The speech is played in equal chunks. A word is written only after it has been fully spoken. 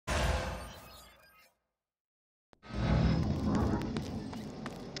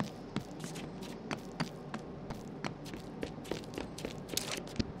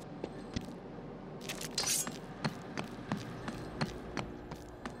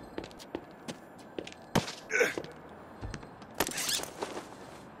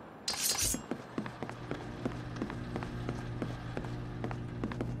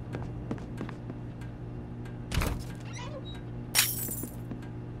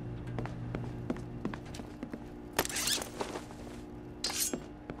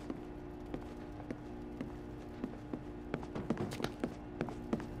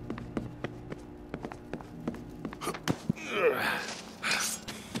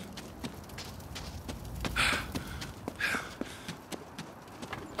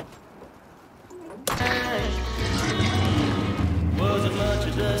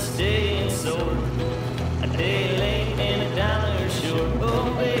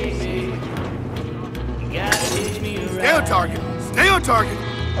on target! Stay on target!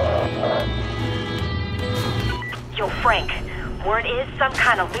 Yo, Frank, word is some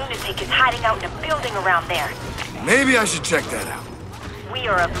kind of lunatic is hiding out in a building around there. Maybe I should check that out. We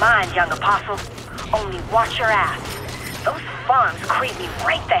are of mind, young apostle. Only watch your ass. Those farms creep me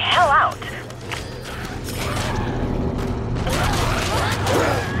right the hell out.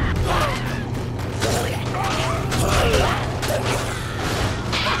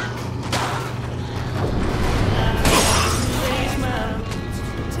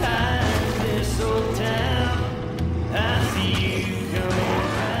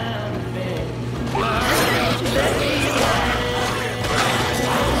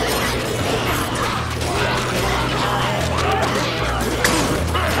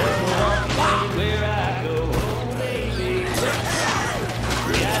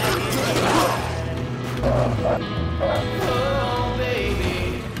 Oh,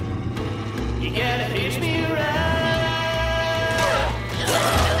 baby, you gotta hitch me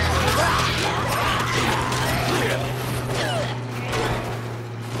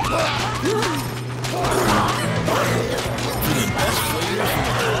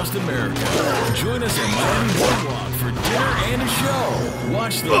across America. Join us at Miami Boardwalk for dinner and a show.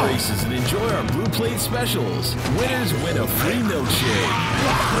 Watch the races and enjoy our Blue Plate specials. Winners win a free milkshake.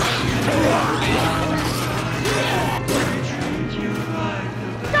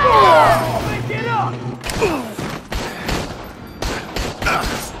 Get up!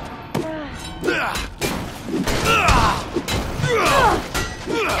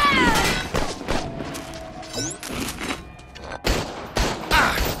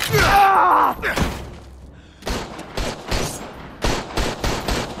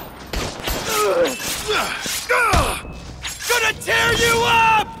 Gonna tear you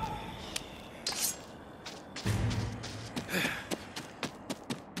up!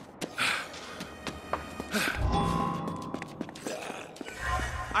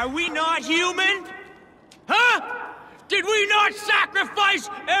 Are we not human? Huh? Did we not sacrifice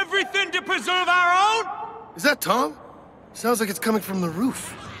everything to preserve our own? Is that Tom? Sounds like it's coming from the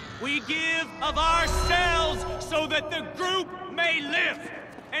roof. We give of ourselves so that the group may live.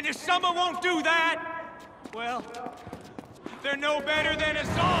 And if someone won't do that, well, they're no better than a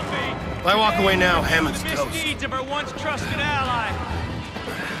zombie. If I walk away now, Hammond's the toast. misdeeds of our once trusted ally,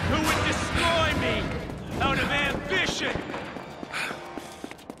 who would destroy me out of ambition.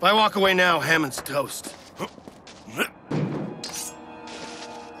 If I walk away now, Hammond's toast.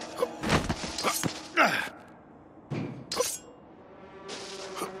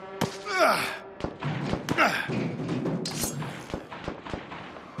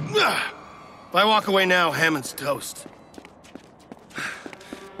 If I walk away now, Hammond's toast.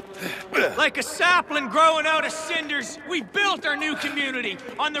 Like a sapling growing out of cinders, we built our new community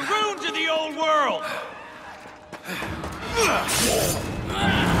on the ruins of the old world.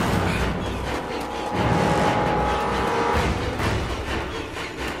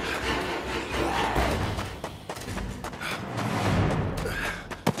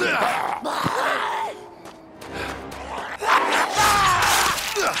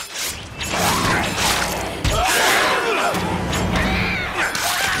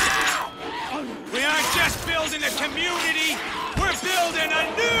 We aren't just building a community, we're building a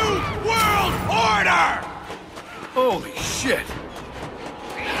new world order! Holy shit!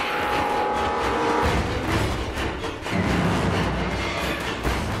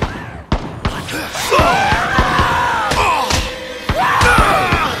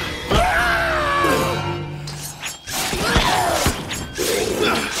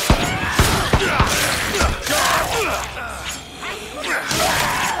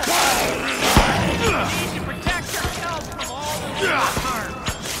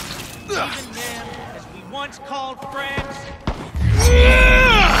 Even them, as we once called friends.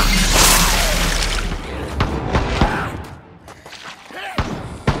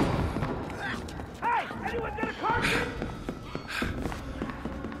 Hey! Anyone got a cartridge?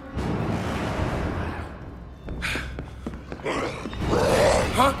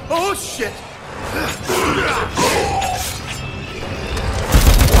 Huh? Oh shit!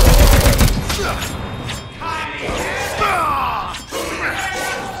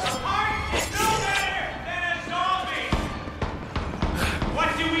 What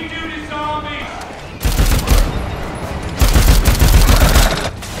do we do to zombies?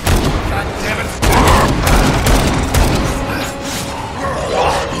 God damn it!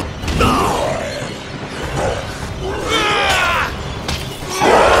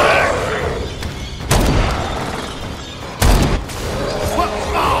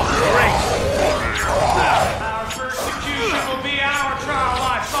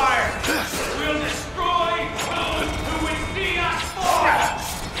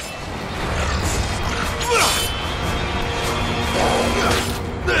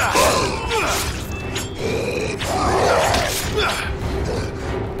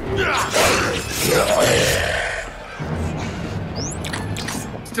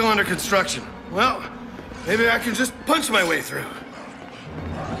 Still under construction. Well, maybe I can just punch my way through.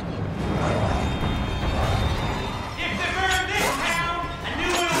 If they burn this town, a new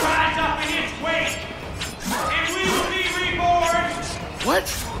one will rise up in its wake. And we will be reborn. What?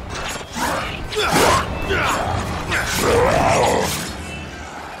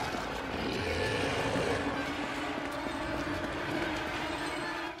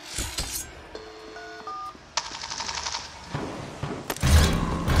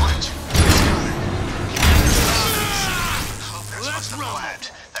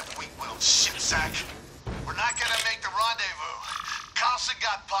 We're not gonna make the rendezvous. Carlson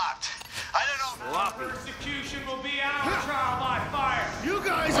got popped. I don't know. Persecution will be our trial by fire. You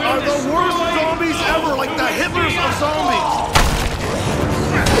guys are the worst zombies ever, like the Hitlers of zombies!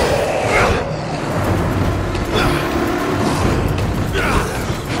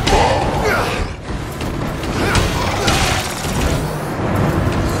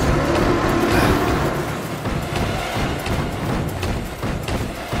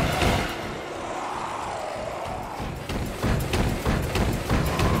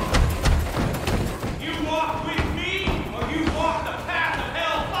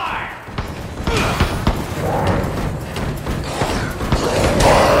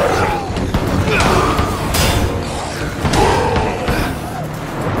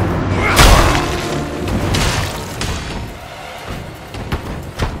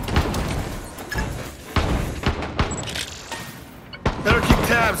 Better keep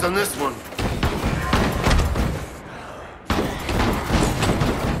tabs on this one.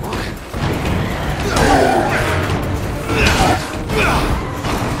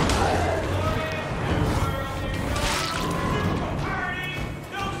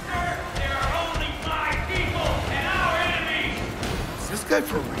 Is this guy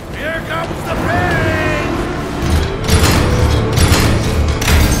for real? Here comes the pain!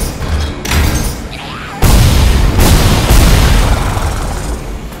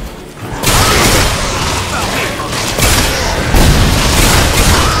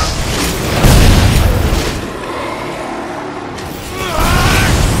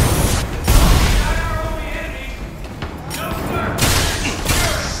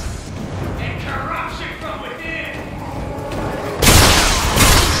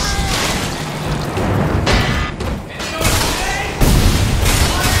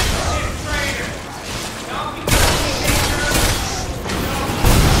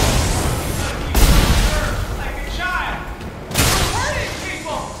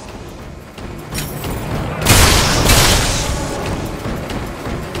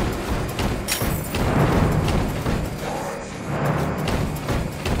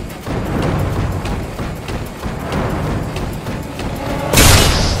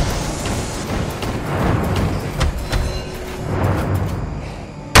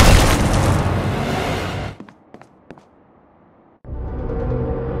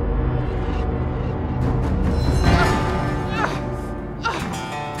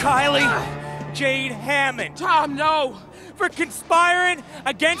 Jade Hammond. Tom, no! For conspiring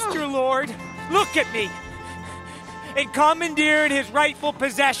against your lord, look at me, and commandeering his rightful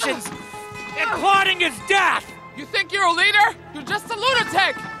possessions, and plotting his death! You think you're a leader? You're just a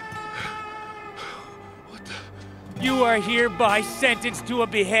lunatic! You are hereby sentenced to a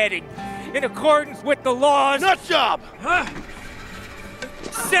beheading, in accordance with the laws... Nut job! Huh?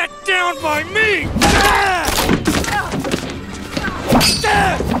 Set down by me!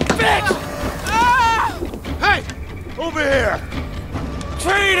 Bitch! Hey! Over here!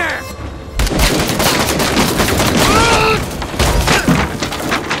 Traitor!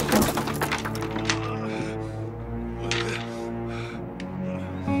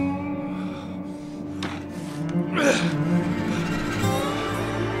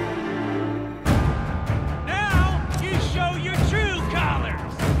 Now you show your true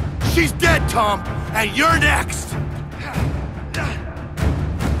colors! She's dead, Tom, and you're next!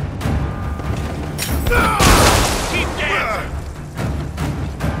 Keep dancing!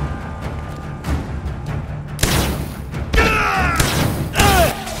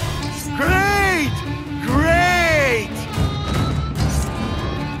 Great! Great!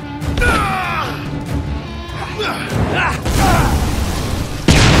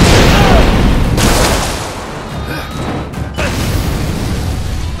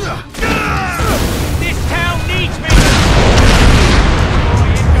 This town needs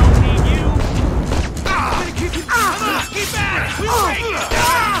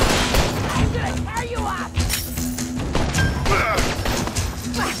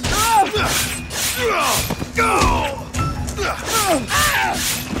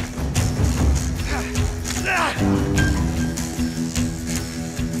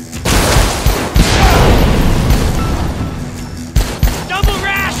Double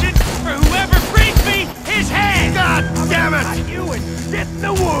rations for whoever brings me his head! God damn it! You and get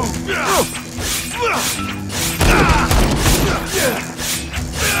the wound!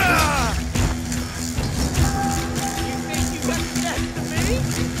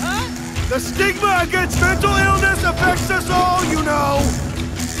 The stigma against mental illness affects us all, you know!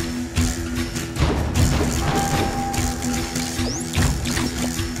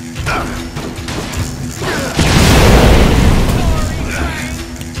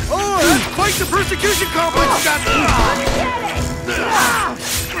 Oh, that's quite the persecution complex you got!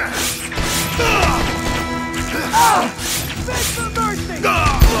 Beg for mercy!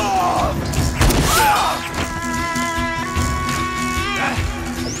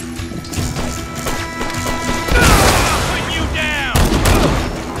 Put you down!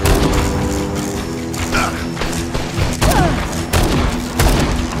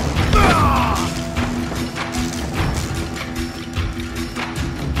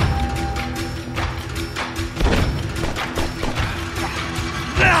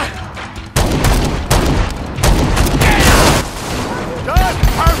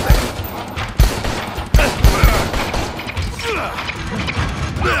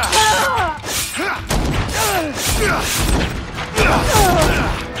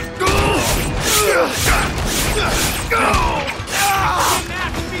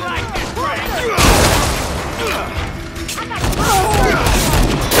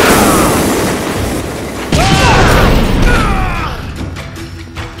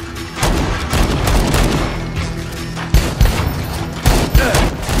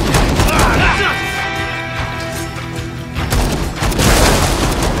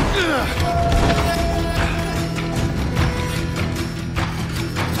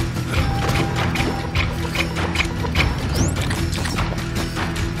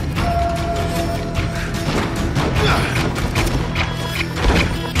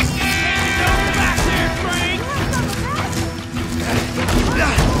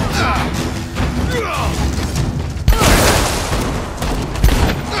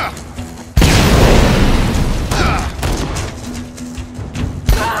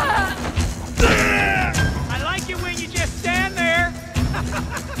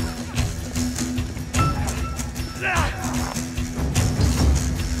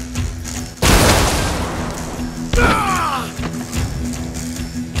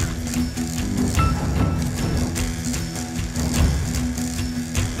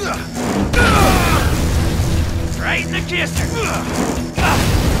 Right in the kisser.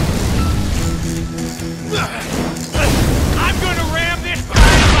 I'm gonna ram this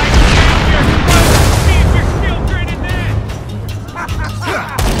flashlight down your throat. See if you're still grinning then.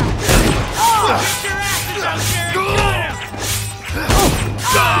 Get your asses out there and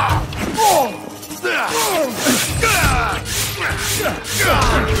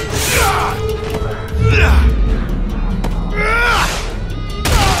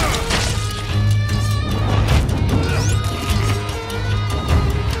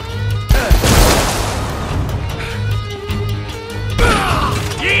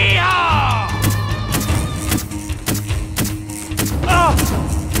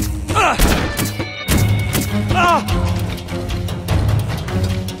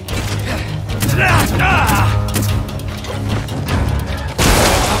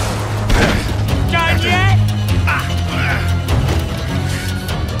Done yet?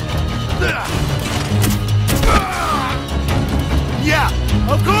 Yeah,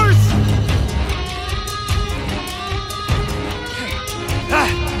 of course!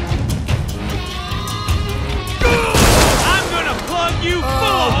 I'm gonna plug you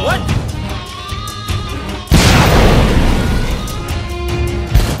full! What?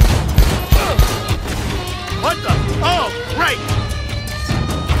 What the? Oh, right!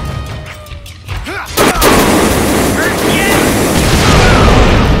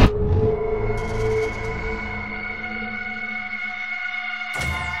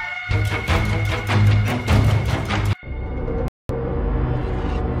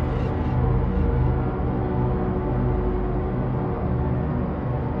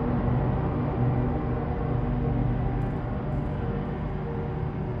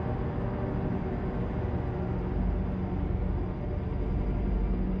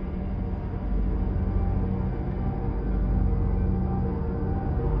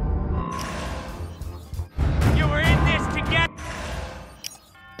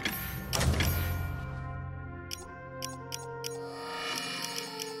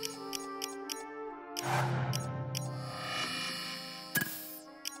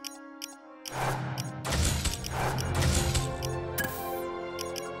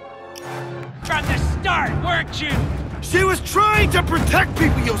 hard, weren't you? She was trying to protect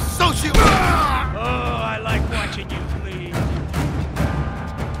people, you sociopath! Oh, I like watching you bleed.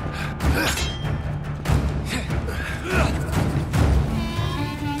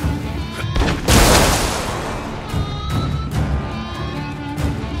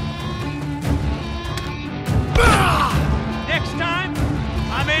 Next time,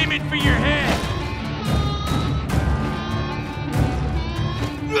 I'm aiming for your head.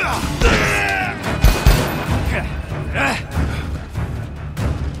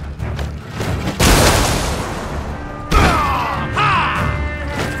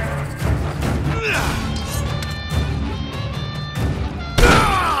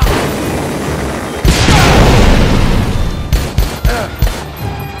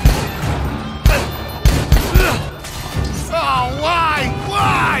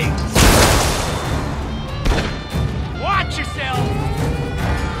 Watch yourself!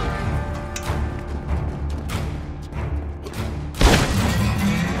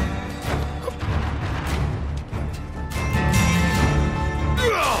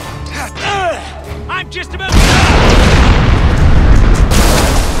 I'm just about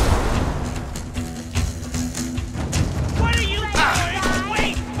What are you doing?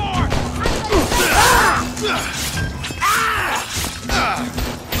 Wait for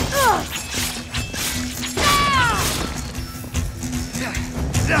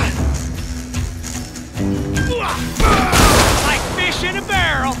like fish in a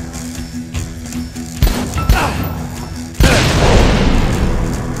barrel.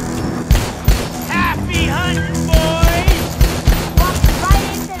 Happy hunting, boys! Walked right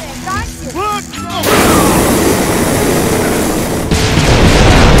into this, aren't you?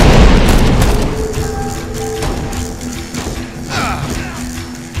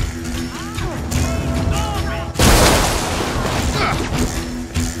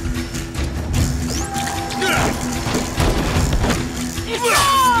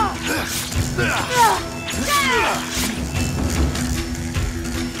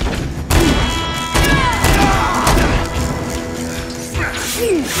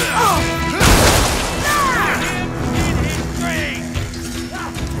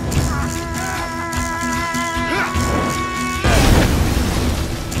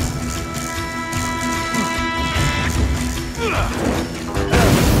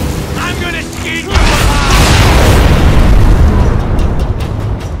 I'm gonna skin you alive!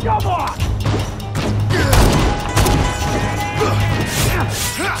 Come on!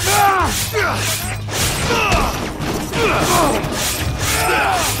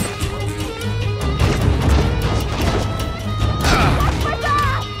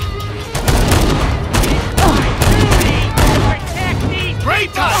 Protect these Great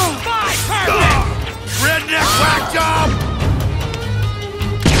people! time! My perfect! Redneck whack job!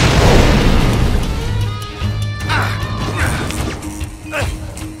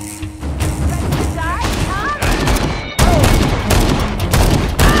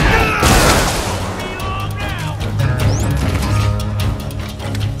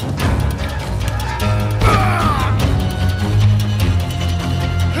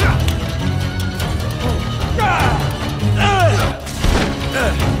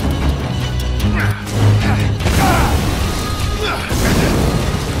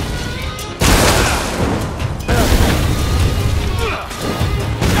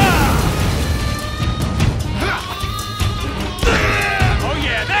 Oh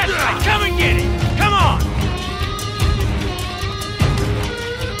yeah, that's right! Come and get it! Come on!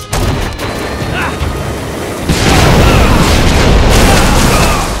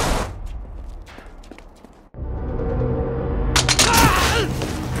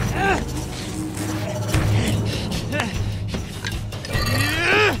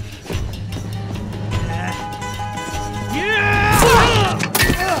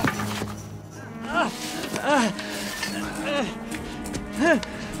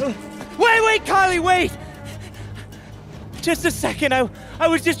 Wait, Carly, wait! Just a second, I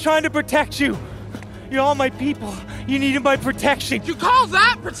was just trying to protect you. You're all my people. You needed my protection. You call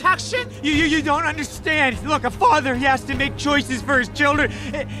that protection? You don't understand. Look, a father, he has to make choices for his children.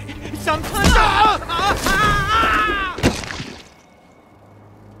 Sometimes...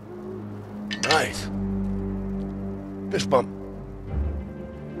 Nice. Fist bump.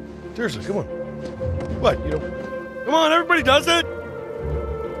 Seriously, come on. What, you know? Come on, everybody does it!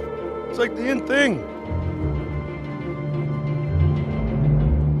 It's like the in thing.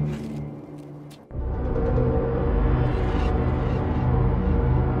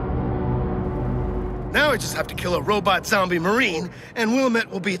 Now I just have to kill a robot zombie marine, and Willamette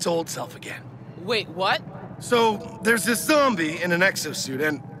will be its old self again. Wait, what? So, there's this zombie in an exosuit,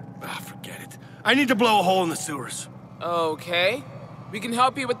 and... forget it. I need to blow a hole in the sewers. Okay. We can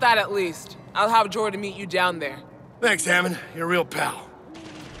help you with that at least. I'll have Jordan meet you down there. Thanks, Hammond. You're a real pal.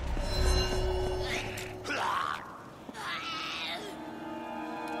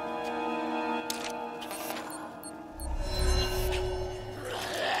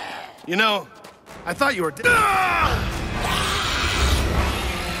 You know, I thought you were dead.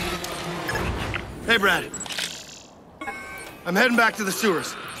 Hey, Brad. I'm heading back to the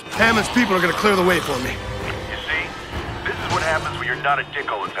sewers. Hammond's people are gonna clear the way for me. You see? This is what happens when you're not a dick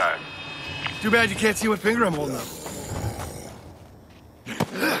all the time. Too bad you can't see what finger I'm holding up.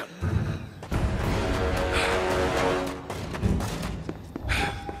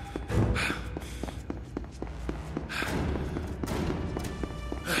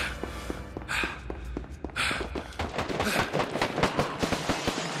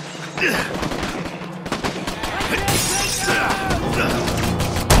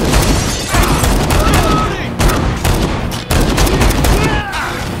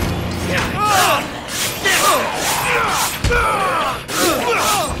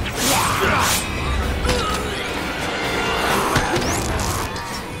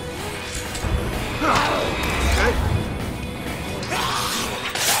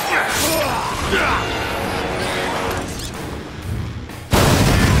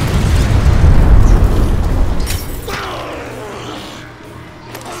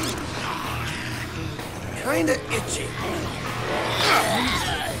 Kinda itchy.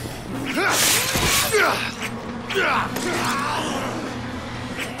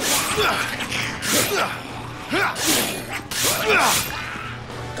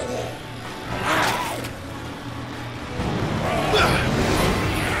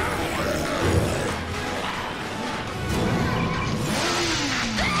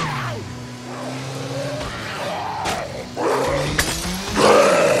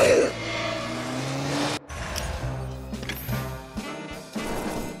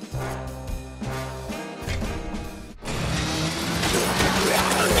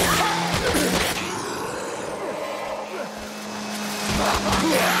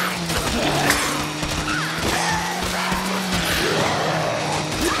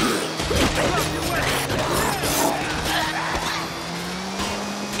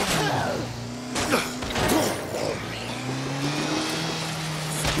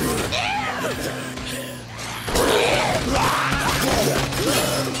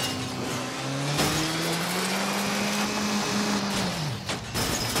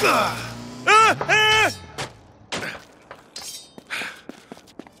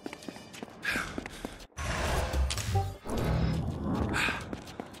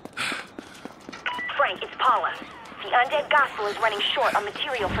 Frank, it's Paula. The Undead Gospel is running short on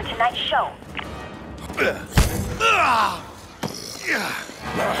material for tonight's show.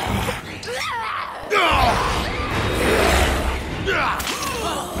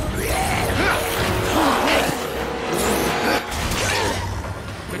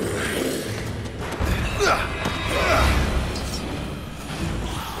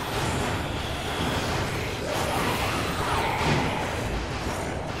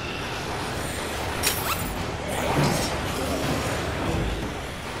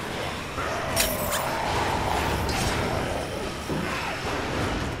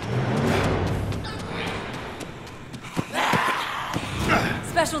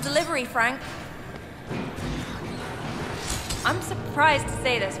 Special delivery, Frank. I'm surprised to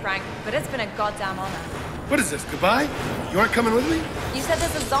say this, Frank, but it's been a goddamn honor. What is this, goodbye? You aren't coming with me? You said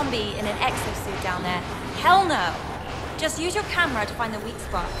there's a zombie in an exosuit down there. Hell no! Just use your camera to find the weak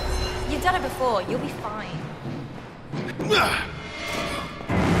spot. You've done it before, you'll be fine.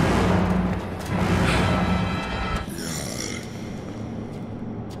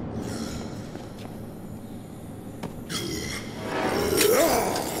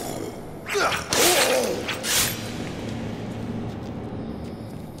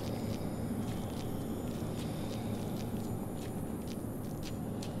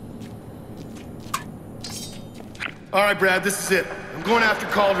 All right, Brad, this is it. I'm going after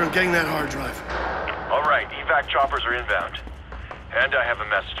Calder and getting that hard drive. All right, evac choppers are inbound. And I have a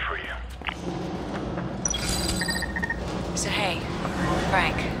message for you. So hey,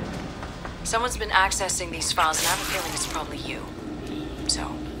 Frank. Someone's been accessing these files and I have a feeling it's probably you.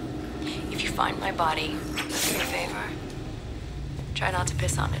 So, if you find my body, do me a favor. Try not to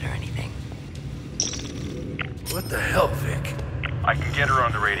piss on it or anything. What the hell, Vic? I can get her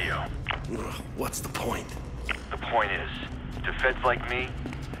on the radio. What's the point? The point is, to feds like me,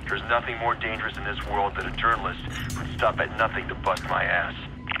 there's nothing more dangerous in this world than a journalist who'd stop at nothing to bust my ass.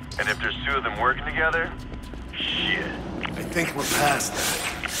 And if there's two of them working together, shit. I think we're past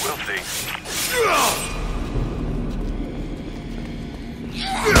that. We'll see.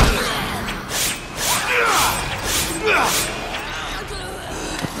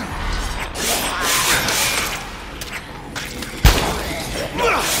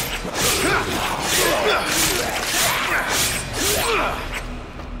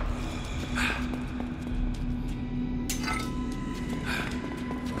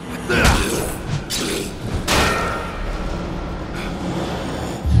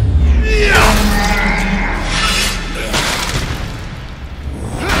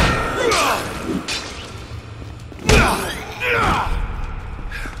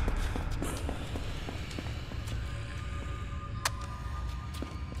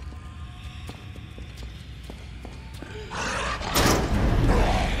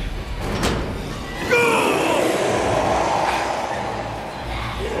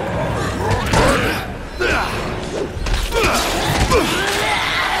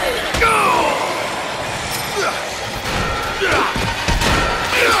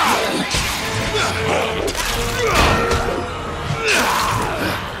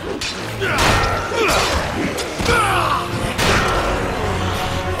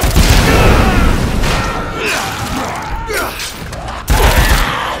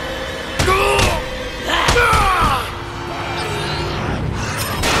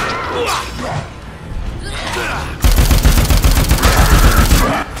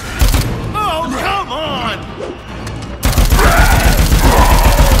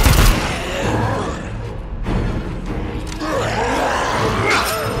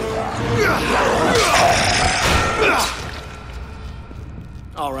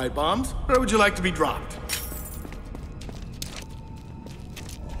 All right, bombs. Where would you like to be dropped?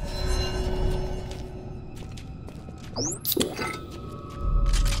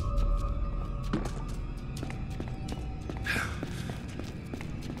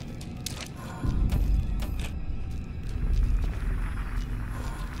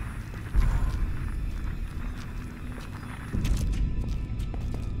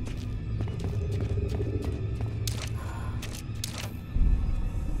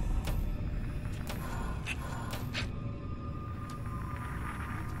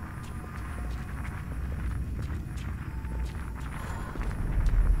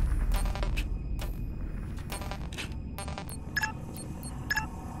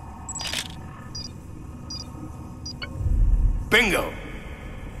 Bingo!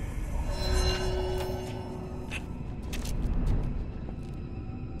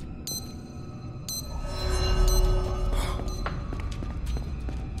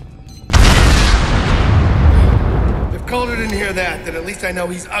 If Calder didn't hear that, then at least I know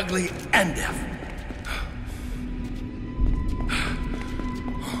he's ugly and deaf.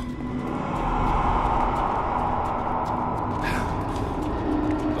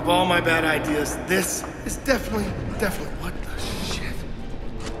 Of all my bad ideas, this is definitely what the shit?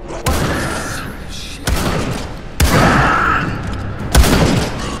 What the shit?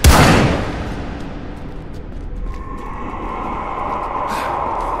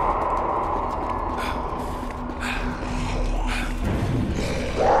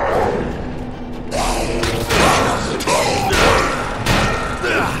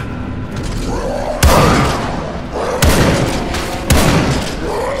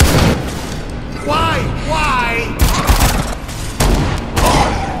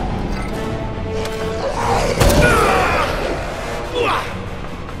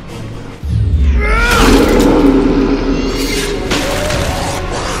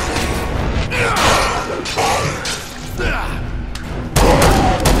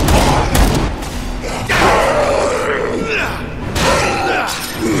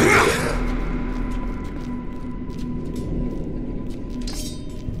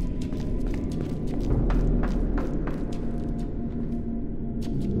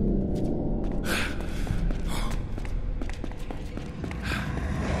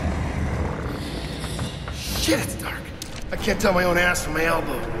 Shit, it's dark. I can't tell my own ass from my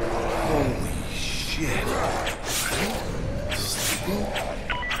elbow. Holy shit. Sleeping?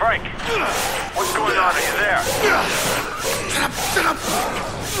 Frank! What's going on? Are you there? Shut up!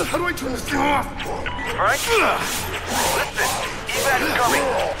 How do I turn this thing off? Frank? Listen, evac's coming.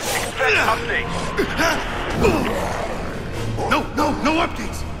 Expect updates. No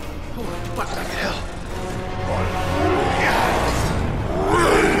updates! Holy fuck, like hell.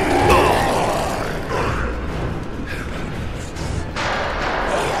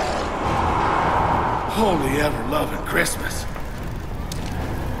 Holy ever-loving Christmas.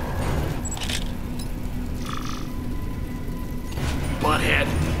 Butthead.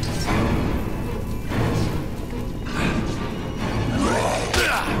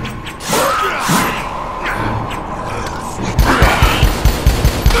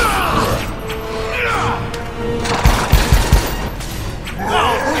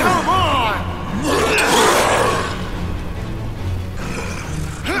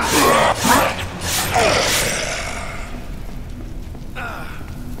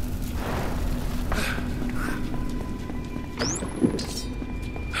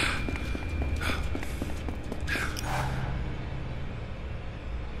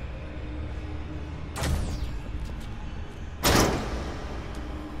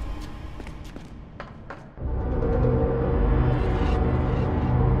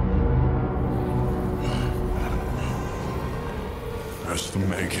 Press the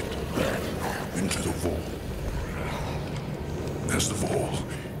maggot into the vole. There's the vole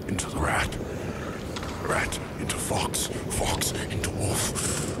into the rat. Rat into fox. Fox into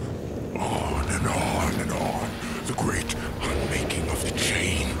wolf. On and on and on. The great unmaking of the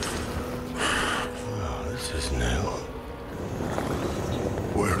chain. Oh, this is new.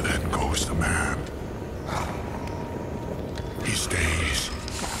 Where then goes the man? He stays,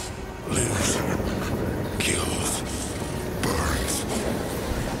 lives, kills, burns,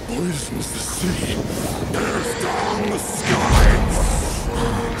 poisons the sea, tears down the sky.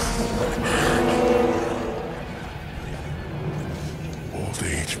 Old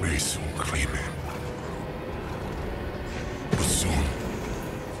age may soon claim him. But soon,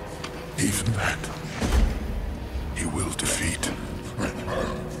 even that, he will defeat.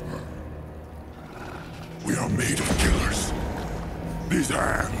 We are made of killers. These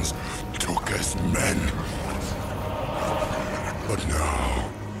hands took as men. But now...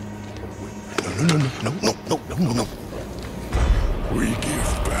 No. We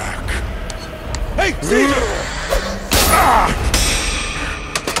give back. Hey, Caesar!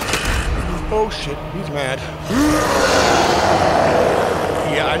 Oh shit, he's mad.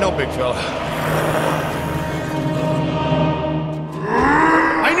 Yeah, I know, big fella.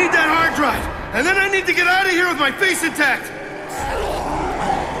 I need that hard drive, and then I need to get out of here with my face intact.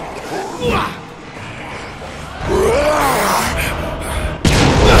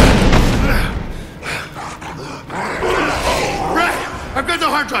 Brad, I've got the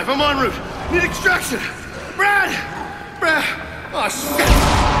hard drive. I'm en route. Need extraction. Brad! Oh, shit!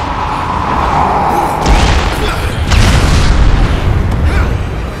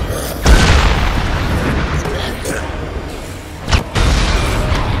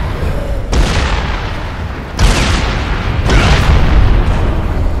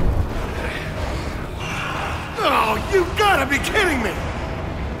 You gotta be kidding me!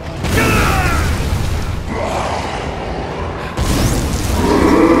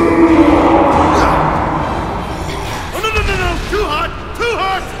 Oh, no! Too hot! Too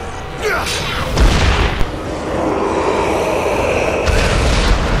hot!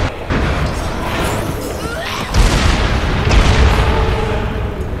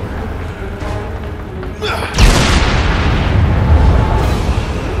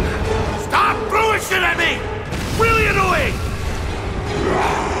 Stop throwing shit at me! Really annoying!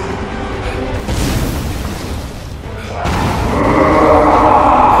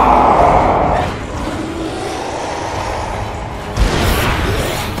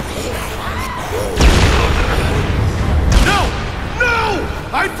 No!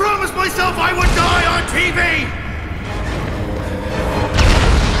 I promised myself I would die on TV!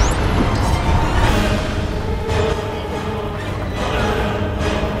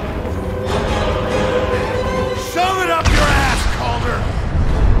 Shove it up your ass, Calder!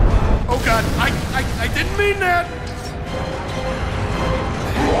 Oh God, I didn't mean that!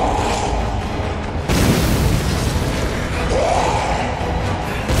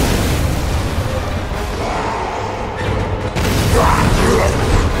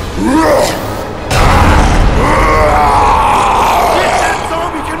 Get that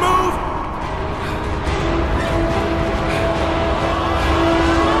zombie can move!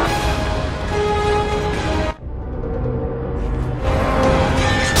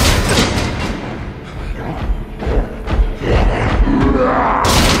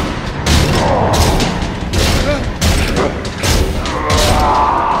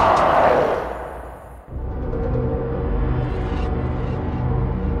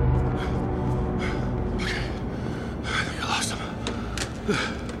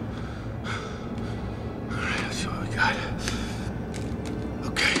 Alright, let's see what we got.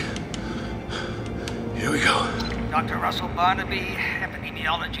 Okay. Here we go. Dr. Russell Barnaby,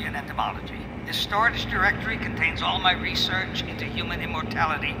 Epidemiology and Entomology. This storage directory contains all my research into human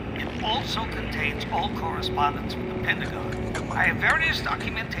immortality. It also contains all correspondence with the Pentagon. I have various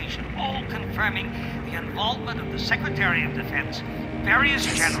documentation, all confirming the involvement of the Secretary of Defense, various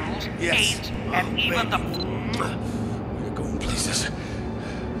generals, aides, and even the... We're going places.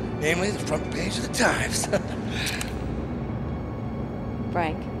 Namely, the front page of the Times.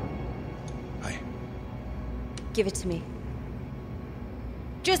 Frank. Hi. Give it to me.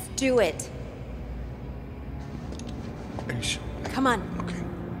 Just do it. Are you sure? Come on. Okay.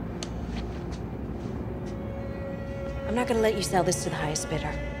 I'm not gonna let you sell this to the highest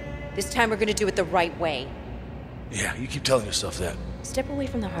bidder. This time we're gonna do it the right way. Yeah, you keep telling yourself that. Step away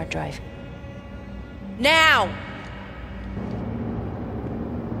from the hard drive. Now!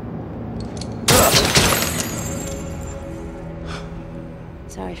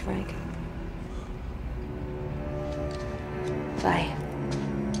 Sorry, Frank. Bye.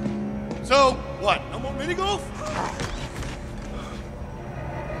 So, what? No more mini golf?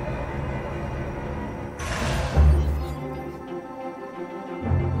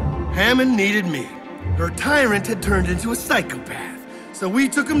 Hammond needed me. Her tyrant had turned into a psychopath. So we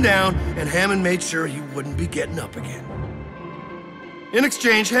took him down, and Hammond made sure he wouldn't be getting up again. In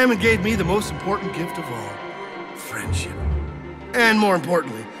exchange, Hammond gave me the most important gift of all, friendship. And more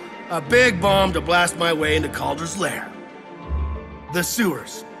importantly, a big bomb to blast my way into Calder's lair. The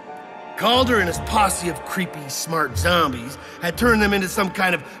sewers. Calder and his posse of creepy, smart zombies had turned them into some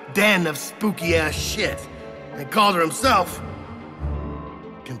kind of den of spooky-ass shit. And Calder himself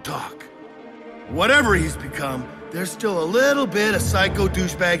can talk. Whatever he's become, there's still a little bit of psycho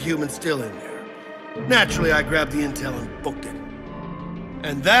douchebag human still in there. Naturally, I grabbed the intel and booked it.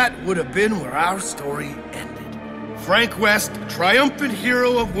 And that would have been where our story ended. Frank West, triumphant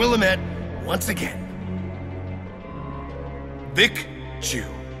hero of Willamette, once again. Vic Jew.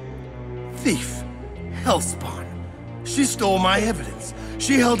 Thief. Hellspawn. She stole my evidence.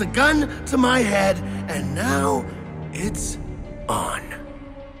 She held a gun to my head, and now it's on.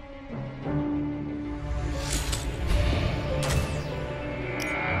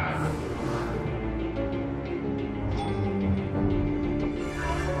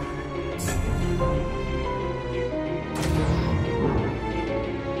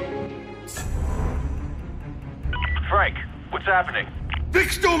 Frank, what's happening? Vic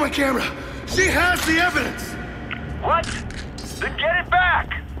stole my camera! She has the evidence! What? Then get it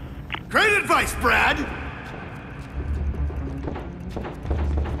back! Great advice, Brad!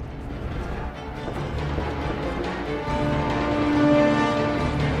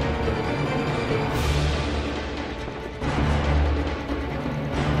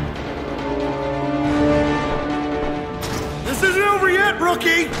 This isn't over yet,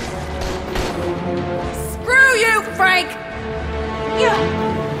 rookie! Screw you, Frank! Yeah.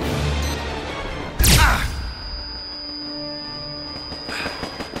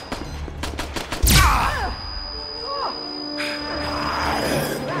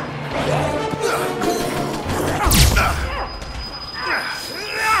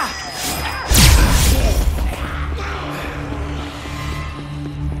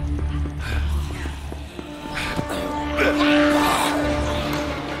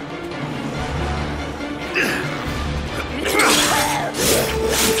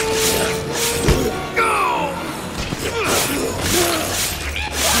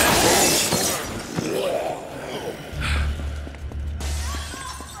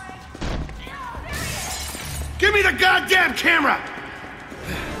 Give me the goddamn camera!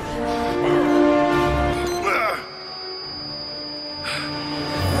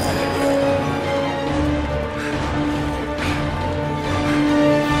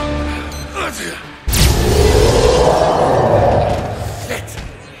 Shit!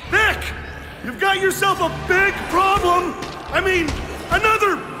 Vic! You've got yourself a big problem! I mean,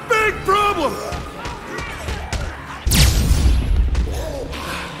 another big problem!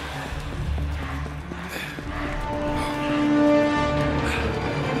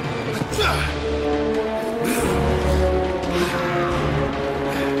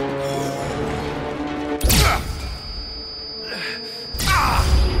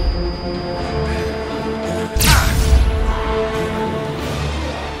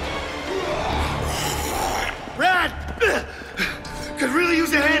 Brad! Could really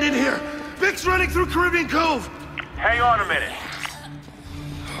use a hand in here. Vic's running through Caribbean Cove. Hang on a minute.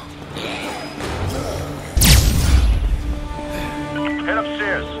 Head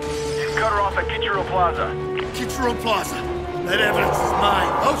upstairs. Cut her off at Kitchener Plaza. Kitchener Plaza. That evidence is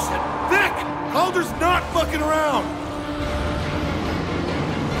mine. Oh shit! Vic! Calder's not fucking around!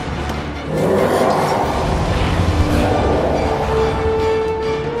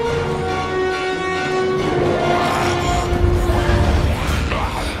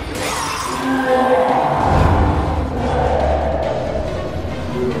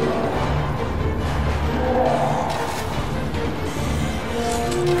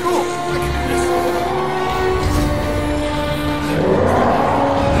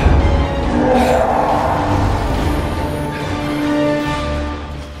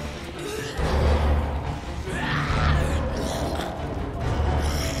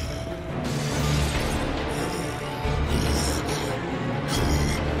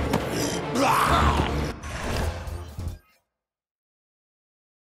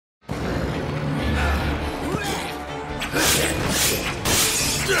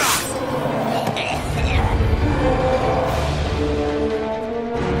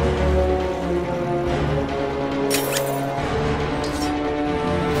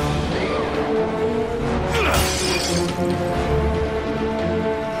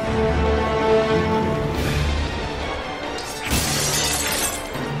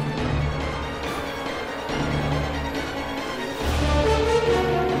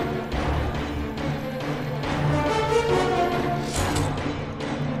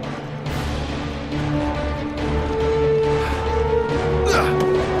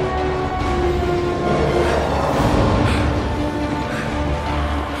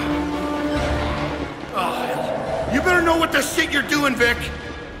 You better know what the shit you're doing, Vic!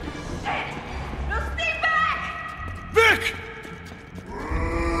 Hey! No, stay back! Vic!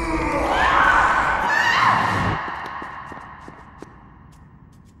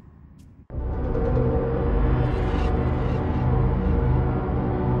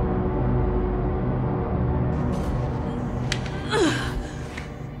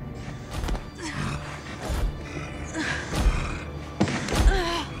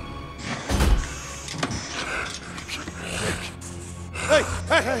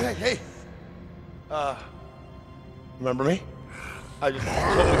 Hey! Remember me? I just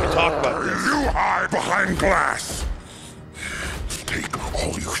thought we could talk about this. You hide behind glass! Take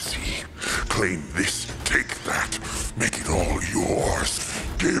all you see. Claim this, take that. Make it all yours.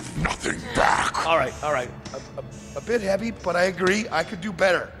 Give nothing back. All right. A bit heavy, but I agree. I could do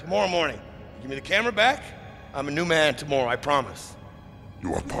better. Tomorrow morning. Give me the camera back. I'm a new man tomorrow, I promise.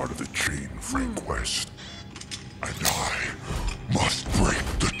 You are part of the chain, Frank West. And I must break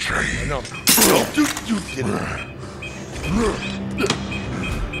the chain. No, you did it.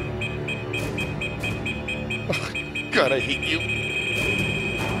 Oh, God, I hate you.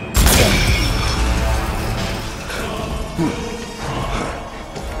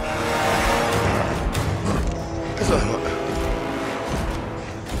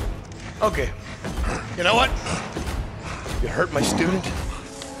 Okay. You know what? You hurt my student.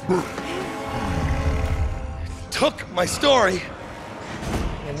 Took my story.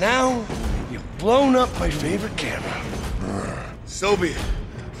 And now, you've blown up my favorite camera. So be it.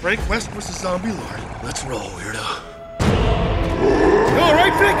 Frank West versus Zombie Lord. Let's roll, weirdo. You all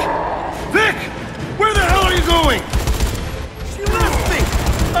right, Vic? Vic! Where the hell are you going? She left me!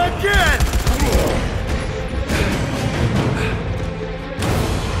 Again!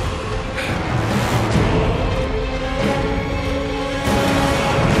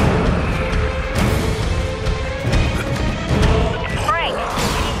 Frank,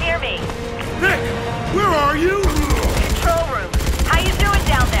 can you hear me? Vic! Where are you? Control room. How you doing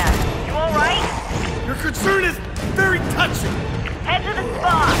down there? You all right? Your concern is very touching. Head to the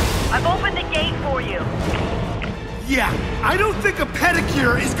spa. I've opened the gate for you. Yeah, I don't think a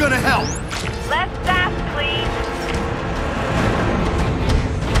pedicure is gonna help. Less fast, please.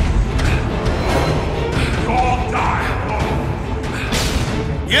 You all die.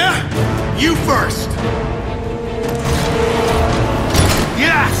 Yeah? You first.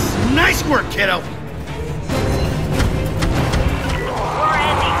 Yes! Nice work, kiddo. We're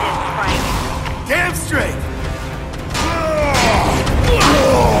ending this, Frank. Damn straight.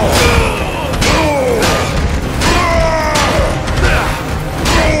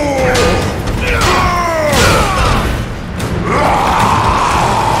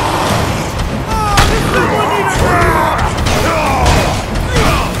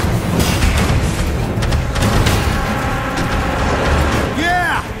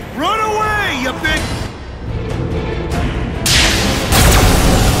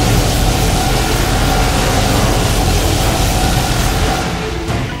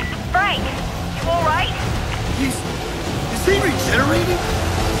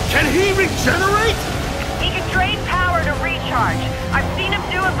 Can he regenerate? He can drain power to recharge. I've seen him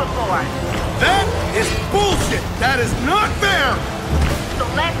do it before. That is bullshit! That is not fair! So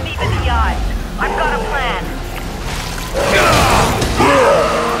let's even the odds. I've got a plan.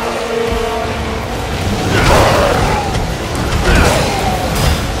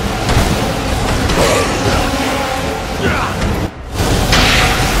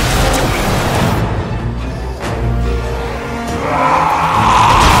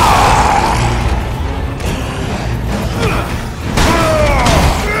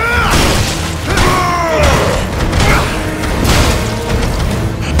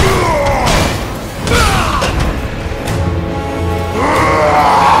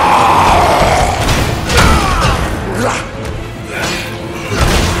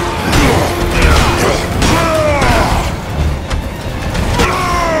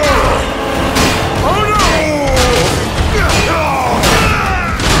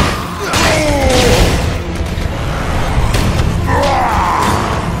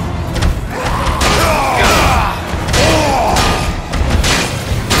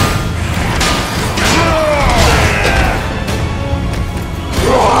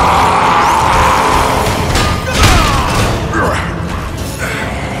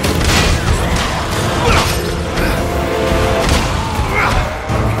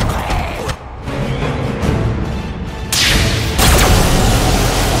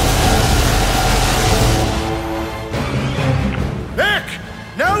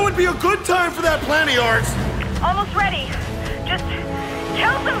 Good time for that plan of yours. Almost ready. Just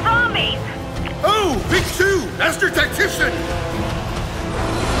kill some zombies. Oh! Whoa! Big Two! Master Tactician!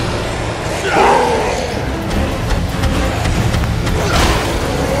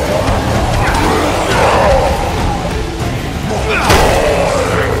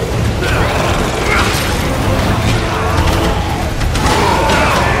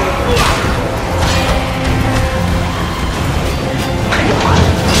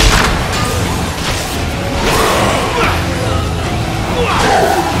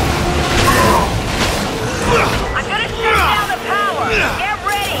 I'm gonna shut down the power! Get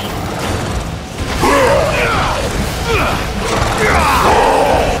ready!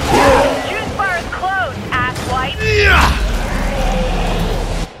 Juice bar is closed, asswipe!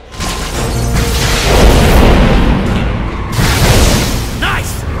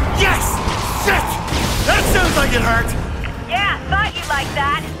 Nice! Yes! Shit! That sounds like it hurt! Yeah, thought you'd like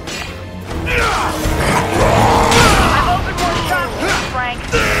that. I've opened more shops for you, Frank.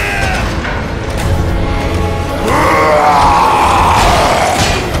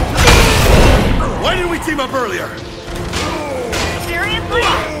 Why didn't we team up earlier? Seriously?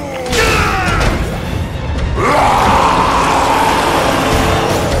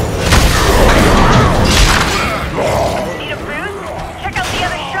 Need a boost? Check out the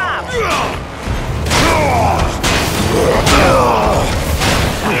other shop.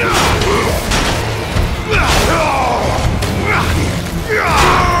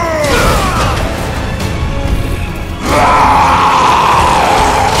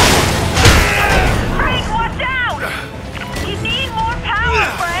 Frank, watch out! You need more power,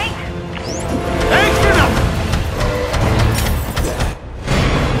 Frank! Thanks for nothing!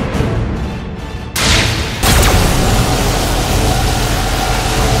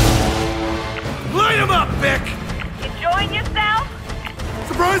 Light him up, Vic! Enjoying yourself?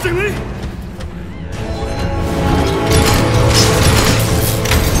 Surprisingly!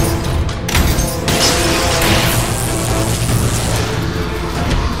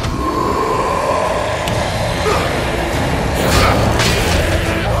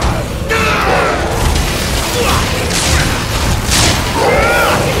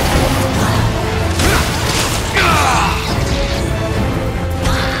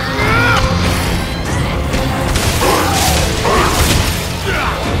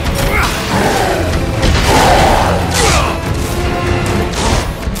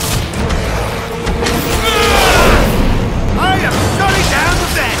 I am shutting down the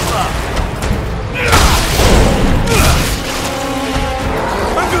fan club!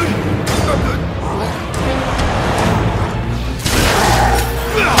 I'm good. I'm good.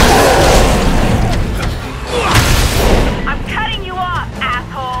 I'm cutting you off,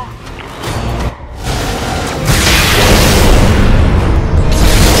 asshole!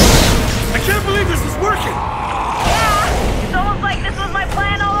 I can't believe this is working! Yeah, it's almost like this was my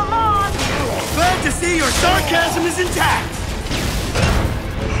plan all along! Glad to see your sarcasm is intact!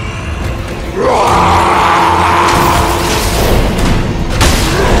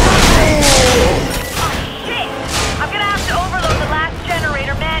 Shit! I'm gonna have to overload the last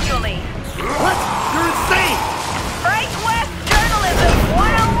generator manually. What? You're insane! Frank West Journalism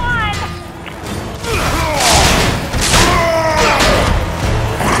 101!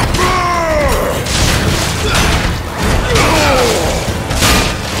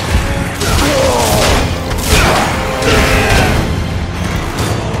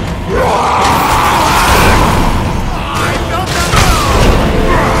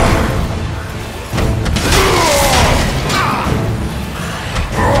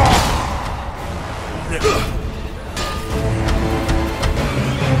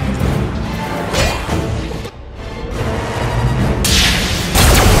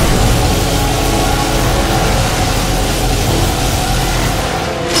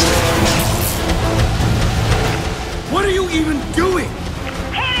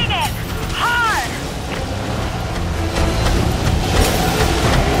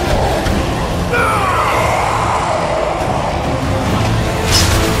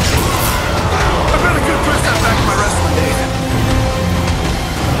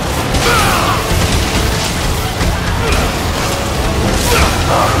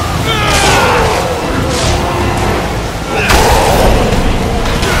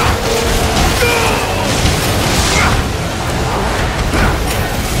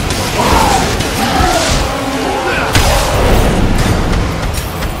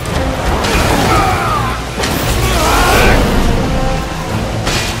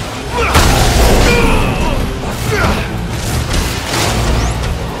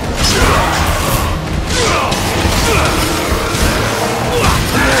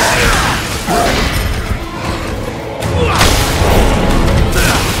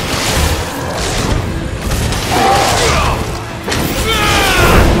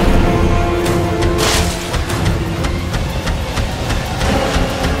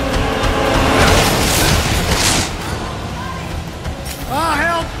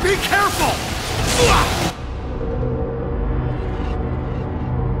 Be careful!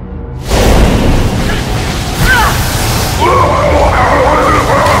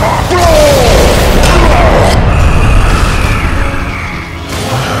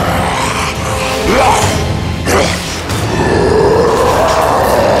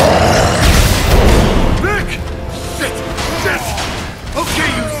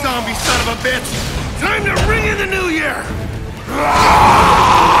 Time to ring in the new year!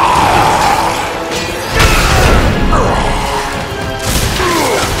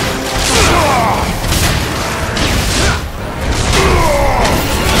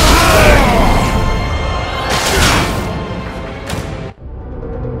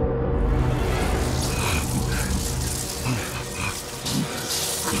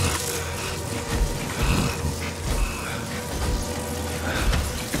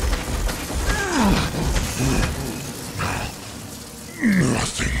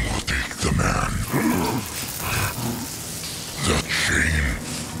 Nothing will take the man. The chain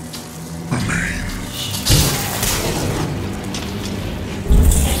remains.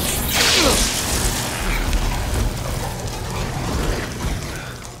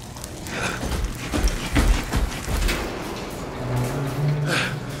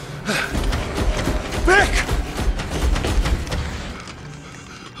 Vic!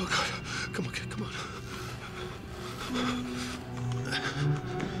 Oh God, come on, kid, come on.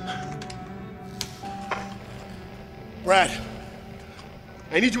 Brad,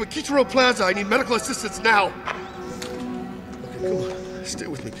 I need you at Kichiro Plaza. I need medical assistance now. Okay, come on. Stay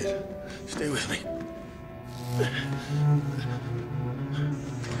with me, kid. Stay with me.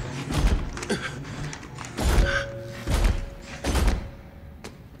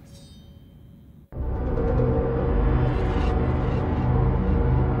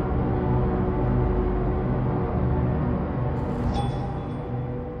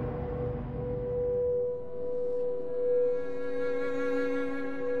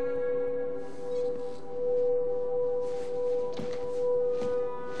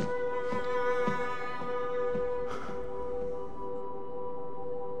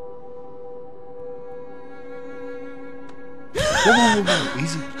 Whoa.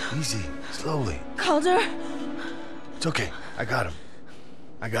 Easy. Slowly. Calder? It's okay. I got him.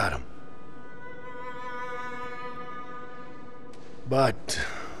 But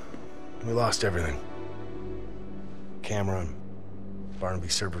we lost everything. Camera and Barnaby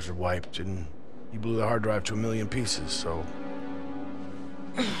servers are wiped, and he blew the hard drive to 1 million pieces, so...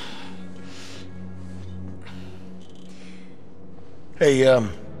 Hey,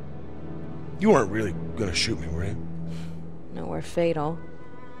 you weren't really gonna shoot me, were you? Nowhere fatal.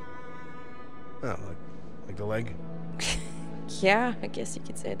 Oh, like the leg? Yeah, I guess you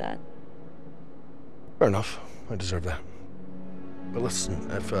could say that. Fair enough. I deserve that. But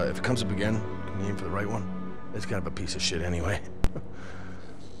listen, if it comes up again, can you aim for the right one? It's kind of a piece of shit anyway.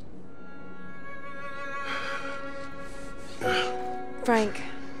 Frank,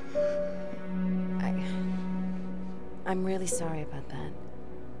 I'm really sorry about that.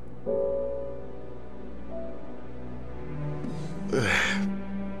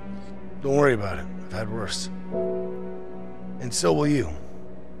 Don't worry about it. I've had worse. And so will you.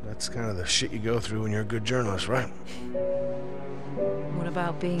 That's kind of the shit you go through when you're a good journalist, right? What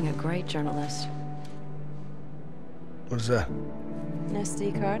about being a great journalist? What is that? An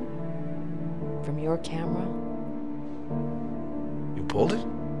SD card? From your camera? You pulled it?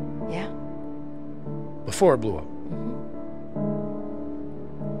 Yeah. Before it blew up? Mm-hmm.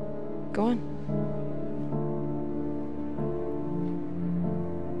 Go on.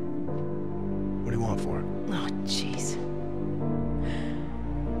 What do you want for it? Oh, jeez.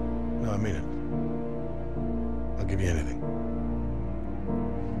 No, I mean it. I'll give you anything.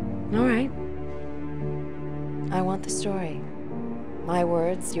 All right. I want the story. My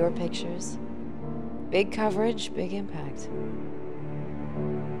words, your pictures. Big coverage, big impact.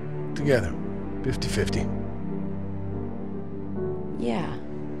 Together. 50-50. Yeah.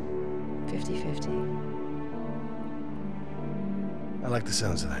 50-50. I like the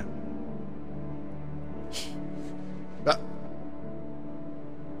sounds of that.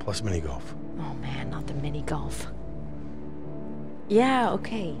 Plus mini golf. Oh man, not the mini golf. Yeah,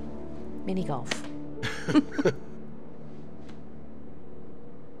 okay. Mini golf.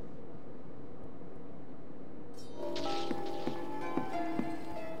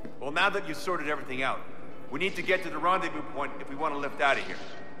 Well, now that you've sorted everything out, we need to get to the rendezvous point if we want to lift out of here.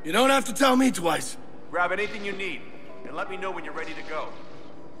 You don't have to tell me twice. Grab anything you need, and let me know when you're ready to go.